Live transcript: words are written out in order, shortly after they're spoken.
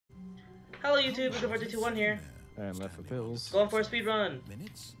Hello YouTube, Luca4221 here. And left for pills. Going for a speed run.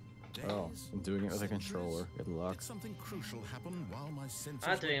 Oh, I'm doing it with a controller. Good luck. Something crucial happened while my senses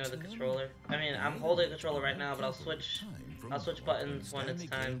I'm not doing it with a controller. I mean, I'm holding a controller right now, but I'll switch buttons when it's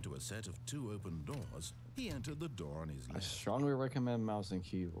time. To a set of 2 open doors, he entered the door on his I left. strongly recommend mouse and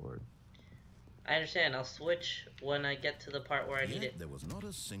keyboard. I understand. I'll switch when I get to the part where I need it. There was not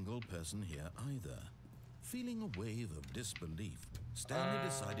a single person here either. Feeling a wave of disbelief, Stanley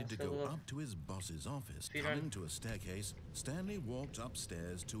decided to go up to his boss's office. Coming to a staircase, Stanley walked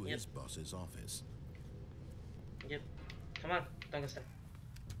upstairs to his boss's office. Yep. Come on, don't go step.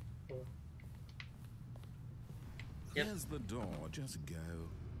 Yep. There's the door, just go.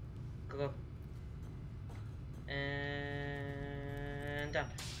 Go. And down.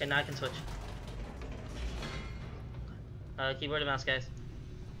 Okay, now I can switch. Keyboard and mouse, guys.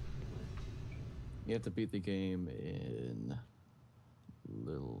 You have to beat the game in a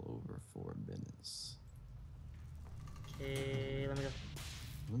little over 4 minutes. Okay, let me go.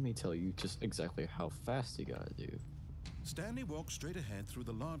 Let me tell you just exactly how fast you gotta do. Stanley walked straight ahead through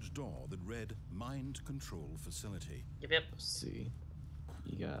the large door that read Mind Control Facility. Yep. Let's see.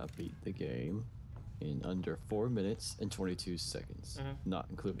 You gotta beat the game in under 4 minutes and 22 seconds, not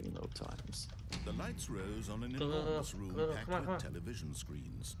including load times. The lights rose on an enormous room packed with television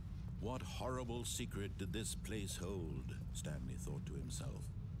screens. What horrible secret did this place hold? Stanley thought to himself.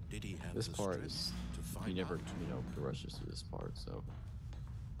 Did he have this the part strength is to find you never, out? rushes through this part, so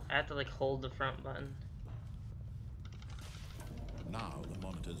I have to like hold the front button. Now the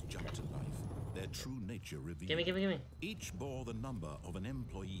monitors jumped to life. Their true nature revealed. Gimme. Each bore the number of an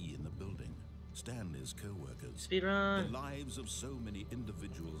employee in the building. Stanley's co-workers. Speed run. The lives of so many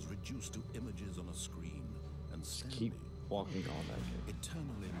individuals reduced to images on a screen. And Stanley, keep walking on that.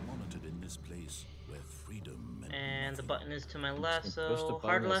 eternally monitored in this place where freedom And the nothing. button is to my left, Push the so button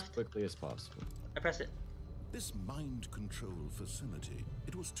hard as left. quickly as possible. I press it. This mind control facility,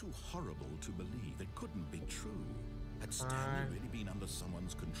 it was too horrible to believe. It couldn't be true. Had Stanley really been under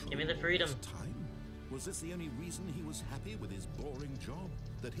someone's control? Give me the all freedom. this time? Was this the only reason he was happy with his boring job?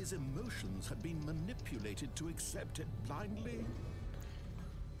 That his emotions had been manipulated to accept it blindly?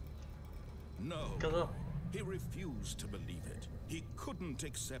 No. Go. He refused to believe it. He couldn't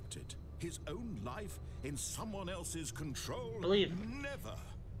accept it. His own life in someone else's control? Believe. Never.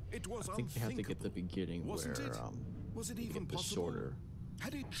 It was I think you have to get the beginning Wasn't where it? Was it you even get the possible? shorter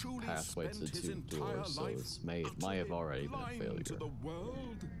Had he truly pathway to spent the his 2 entire doors, so life it's might have already been a blind failure. to the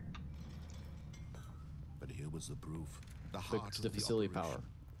world? But here was the proof. The Click heart to the of facility operation.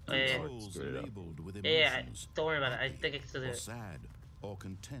 power. Controls Screwed it up. labeled with Yeah, emotions. don't worry about it. I Happy think I can still do or it. sad or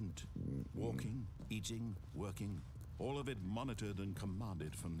content. Walking, eating, working. All of it monitored and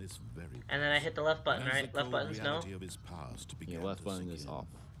commanded from this very. And then I hit the left button, As the right? Left cold button's no. reality of his past began Your left to button sink is in, off.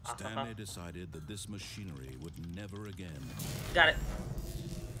 Stanley decided that this machinery would never again. Got it.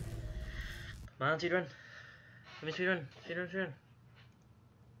 Come on, speed run. Give me speed run. Speed run.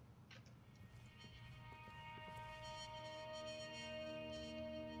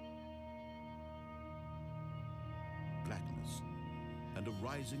 Blackness and a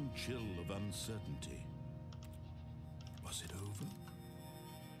rising chill of uncertainty. Was it over?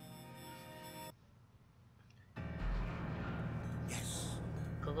 Yes.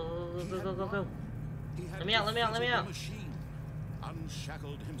 Go. He had Let me out. defeated the machine,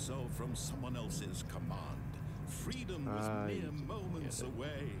 unshackled himself from someone else's command. Freedom was mere moments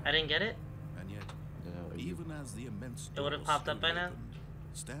away. I didn't get it? And yet, No, even as the immense It would've door popped up slowly by now? opened,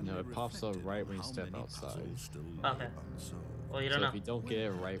 Stanley No, it pops up reflected right on when you how step many outside. puzzles still lay Okay. unsolved. Well, you so don't know. if you don't get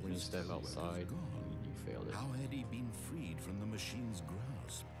it right when you step outside, you failed it. How had he been freed from the machine's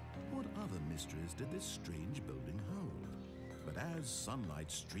grasp? What other mysteries did this strange building hold? But as sunlight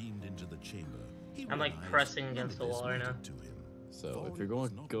streamed into the chamber, he I'm like realized pressing none against of the this wall right now. mattered to him. So For if it you're going was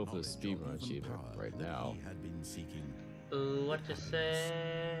to not go for the knowledge speedrun or even achievement power right that now, he had been seeking. Ooh, what to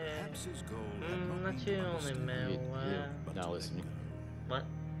say? Perhaps his goal had not Not been you to only understand, man. but now to listen. let go. What?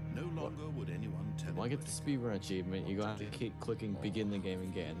 No longer would anyone tell him when I get where the to speedrun achievement, you're going to have to keep clicking begin the game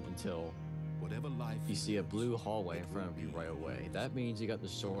again until whatever life you see a is, blue hallway in it front will of you be right away. That means you got the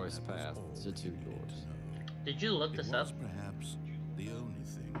shortest That was path all to 2 he needed to doors. know. Did you look It this was up? perhaps the only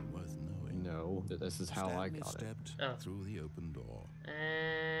thing worth knowing. No, this is how I Stanley got it. stepped Oh. through the open door.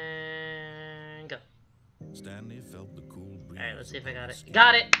 And go. Stanley felt the cool breeze. Alright, let's see if I upon got his it. skin.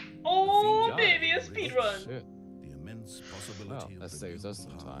 Got it! Oh, Got it. baby, a speed run! Shit. The immense possibility Well, of that the saves us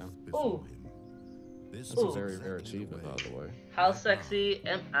beautiful some path time. before Ooh. him. This That's a was very exactly rare the achievement, way by the way. How sexy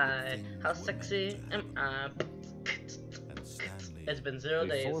am I? How sexy am I? And Stanley It's been 0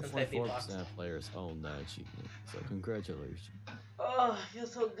 days since I beat box. 4.4% of players own that achievement, so congratulations. Oh, I feel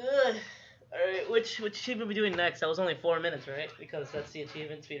so good. Alright, which achievement are we doing next? That was only 4 minutes, right? Because that's the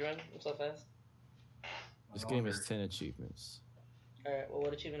achievement speedrun. I'm so fast. This game has 10 achievements. Alright, well,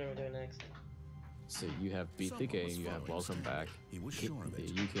 what achievement are we doing next? So you have beat the game, you have welcome back, he was sure of it.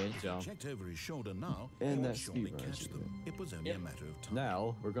 You can't jump, Checked over his shoulder now, and that surely speedrun catch achievement. them. It was only a matter of time.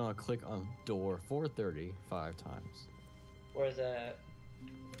 Now we're gonna click on door 430 5 times. Where's that?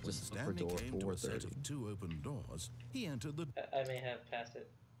 Just look for Stanley door came to a set 430. of 2 open doors. He entered the. I may have passed it.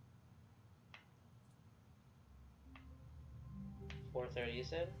 4:30, you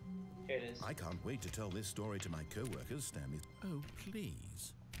said? Here it is. I can't wait to tell this story to my co-workers, Stanley. Oh,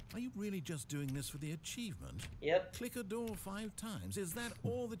 please. Are you really just doing this for the achievement? Yep. Click a door 5 times. Is that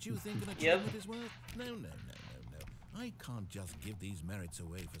all that you think an achievement is worth? No. I can't just give these merits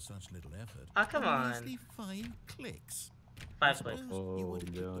away for such little effort. Ah, come on. Measly 5 clicks. 5 clicks. Oh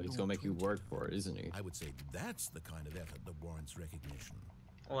no, he's gonna make you work for it, isn't he? I would say that's the kind of effort that warrants recognition.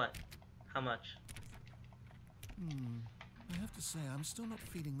 What? How much? I have to say, I'm still not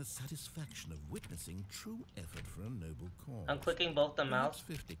feeling the satisfaction of witnessing true effort for a noble cause. I'm clicking both the Perhaps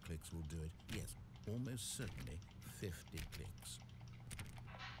mouse. 50 clicks will do it. Yes, almost certainly 50 clicks.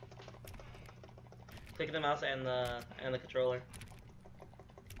 Clicking the mouse and the controller.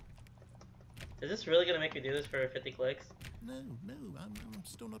 Is this really gonna make me do this for 50 clicks? No, I'm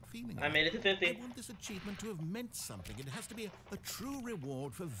still not feeling it. I made it to 50. I want this achievement to have meant something. It has to be a true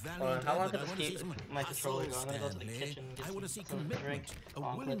reward for Hold valiant on, how long effort. could I this want to see keep some my controller hustle, going? I'm gonna go to the Stanley. kitchen and get I want to see some drink commitment, a while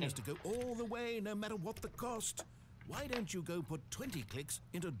I'm willingness to clicking. go all the way, no matter what the cost. Why don't you go put 20 clicks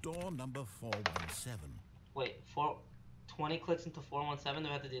into door number 417? Wait, 20 clicks into 417? Do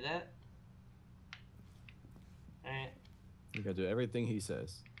I have to do that? Alright. You gotta do everything he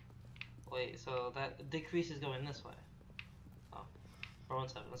says. Wait, so that decrease is going this way. Oh,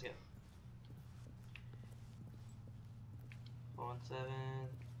 417, let's go. 417,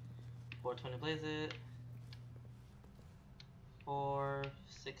 420 blaze it.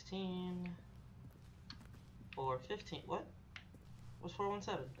 416, 415. What? What's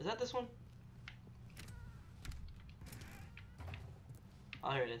 417? Is that this one?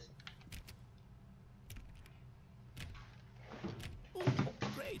 Oh, here it is. Oh,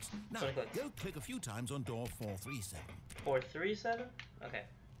 great. Now, 20 clicks. go click a few times on door 437. 437? Okay.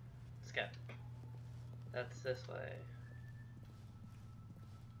 Let's go. That's this way.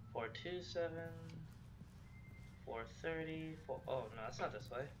 427. 430. Oh, no, that's not this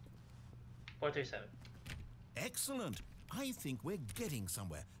way. 437. Excellent. I think we're getting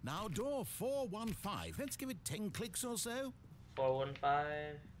somewhere. Now, door 415. Let's give it 10 clicks or so.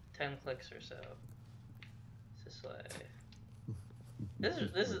 415. 10 clicks or so. It's this way. This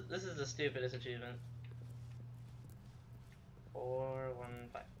is the stupidest achievement.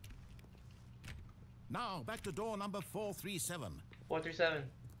 415. Now, back to door number 437. 437.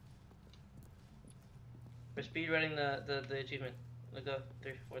 We're speedrunning the achievement. Let's go.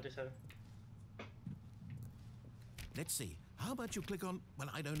 437. Let's see. How about you click on, well,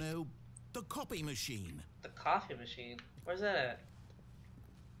 I don't know, the copy machine? The coffee machine? Where's that at?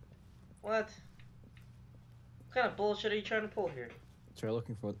 What? What kind of bullshit are you trying to pull here? Try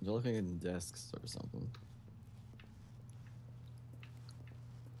looking in desks or something.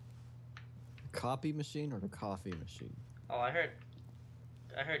 The copy machine or the coffee machine? Oh, I heard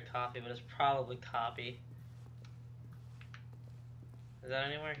coffee, but it's probably copy. Is that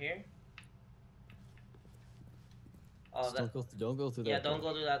anywhere here? Oh, Just don't go through that. yeah, don't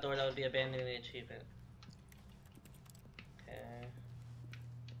door. go through that door. That would be abandoning the achievement. Okay.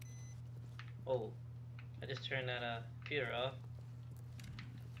 Oh, I just turned that computer off.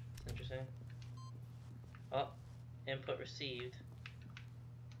 That's interesting. Oh, input received.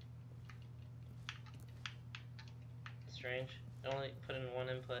 Strange. I only put in one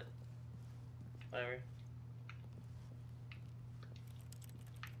input. Whatever.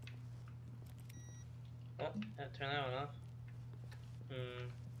 Oh, yeah, turn that one off.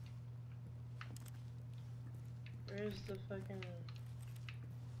 Where's the fucking...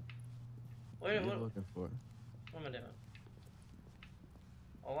 What are you looking for? What am I doing?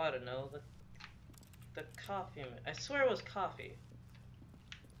 Oh, I don't know. The coffee... I swear it was coffee.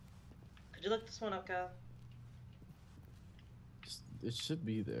 Could you look this one up, Kyle? It should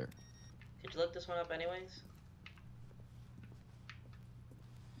be there. Could you look this one up anyways?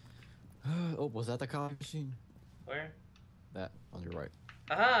 Oh, was that the coffee machine? Where? That, on your right.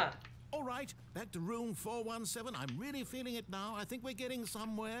 Aha! All right, back to room 417. I'm really feeling it now. I think we're getting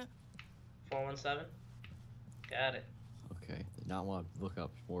somewhere. 417? Got it. Okay, did not want to look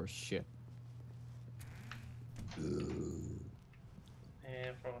up more shit. And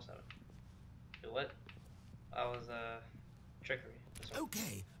 417. Wait, what? I was, trickery. This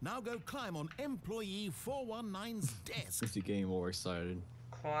Okay, now go climb on employee 419's desk. Is he getting more excited?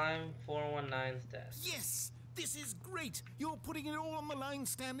 Climb 419's desk. Yes! This is great! You're putting it all on the line,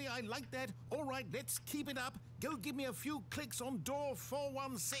 Stanley. I like that. All right, let's keep it up. Go give me a few clicks on door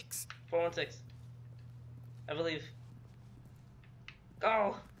 416. 416. I believe.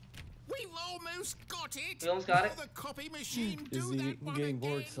 Go! We've almost got it! We almost got it? The copy machine, Is do he that one getting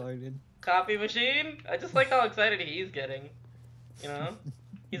more again. excited? Copy machine? I just like how excited he's getting. You know?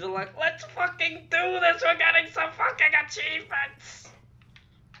 He's like, let's fucking do this! We're getting some fucking achievements!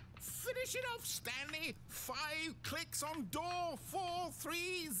 Finish it off, Stanley. 5 clicks on door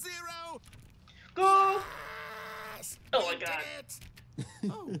 430. Go! Yes! Oh my You did God. it.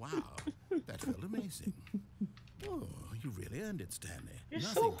 Oh, wow. That felt amazing. Oh, you really earned it, Stanley. You're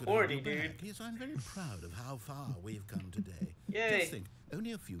Nothing so could hold horny, you back. dude. Yes, I'm very proud of how far we've come today. Yay. Just think,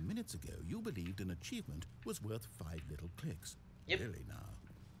 only a few minutes ago, you believed an achievement was worth 5 little clicks. Yep. Really now,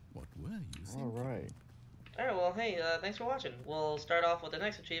 what were you thinking? Alright. Alright, well, hey, thanks for watching. We'll start off with the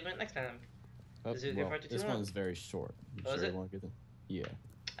next achievement next time. Oh, Is it well, good for this 2-1? one's very short. You Oh, is sure it? you want to get them? Yeah.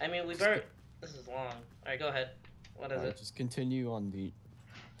 I mean, we better... This is long. Alright, go ahead. What is Alright, it? just continue on the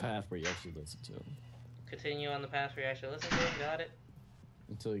path where you actually listen to him. Continue on the path where you actually listen to him. Got it.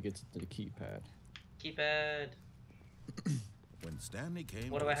 Until you get to the keypad. Keypad. When Stanley came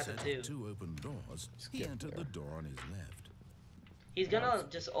What to do I a have to set do? of 2 open doors, he get entered there. the door on his left. He's gonna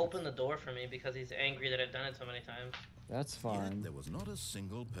just open the door for me because he's angry that I've done it so many times. That's Yet fine. there was not a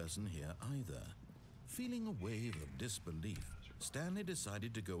single person here either. Feeling a wave of disbelief, Stanley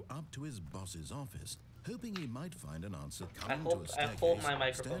decided to go up to his boss's office, hoping he might find an answer coming to a I staircase. hold my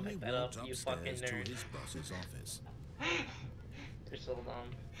microphone Stanley like that up, walked you fucking upstairs to nerd. his boss's office. You're so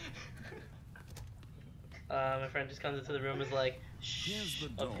dumb. My friend just comes into the room and is like, shh, Here's the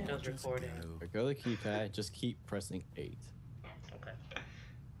door. okay, just Just recording. go. Go to the keypad, just keep pressing 8. Okay.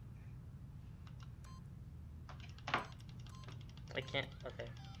 I can't, okay.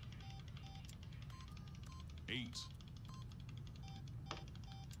 8.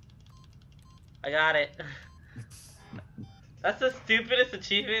 I got it. That's the stupidest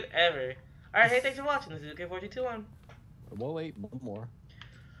achievement ever. Alright, hey, thanks for watching. This is UK4221. Well, wait, one more.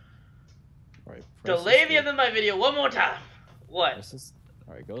 Alright, Delay the end of my video one more time. What?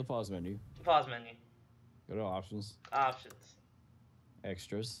 Alright, go to the pause menu. Pause menu. Go to options. Options.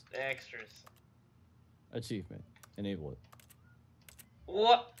 Extras. Extras. Achievement. Enable it.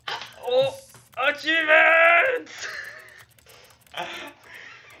 What? Oh, achievements!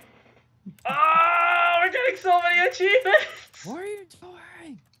 Oh, we're getting so many achievements! What are you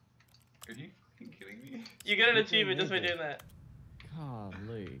doing? Are you fucking kidding me? You get an People achievement just by make it. doing that.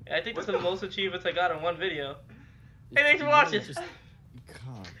 Golly. I think that's the most achievements I got in one video. Hey, It's thanks for really watching. just-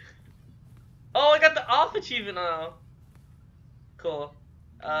 God. Oh, I got the off achievement now. Cool.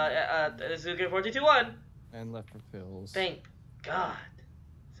 This is UK4221. And left for pills. Thank God.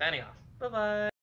 Signing off. Bye-bye.